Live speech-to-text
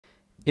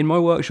In my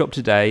workshop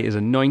today is a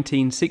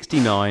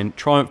 1969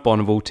 Triumph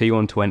Bonneville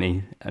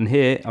T120, and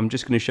here I'm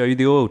just going to show you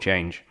the oil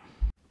change.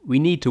 We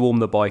need to warm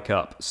the bike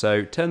up,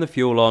 so turn the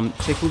fuel on,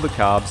 tickle the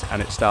carbs,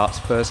 and it starts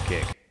first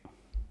kick.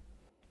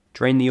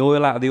 Drain the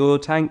oil out of the oil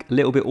tank, a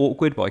little bit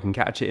awkward but I can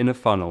catch it in a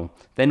funnel.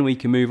 Then we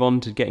can move on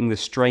to getting the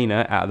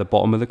strainer out of the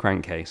bottom of the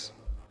crankcase.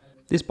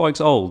 This bike's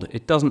old,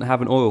 it doesn't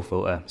have an oil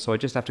filter, so I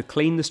just have to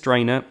clean the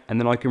strainer and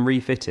then I can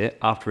refit it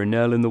after a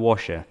knurl in the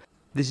washer.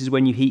 This is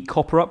when you heat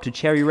copper up to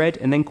cherry red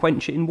and then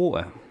quench it in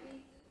water.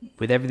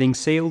 With everything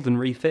sealed and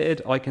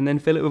refitted, I can then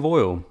fill it with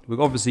oil.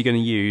 We're obviously going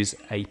to use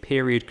a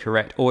period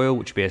correct oil,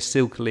 which would be a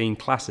Silcolene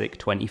Classic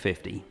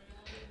 2050.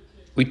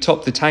 We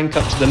top the tank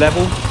up to the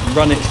level,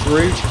 run it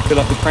through to fill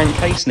up the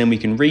crankcase, and then we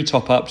can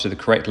re-top up to the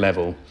correct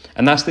level.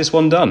 And that's this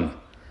one done.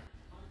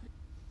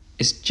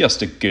 It's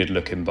just a good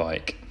looking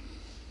bike.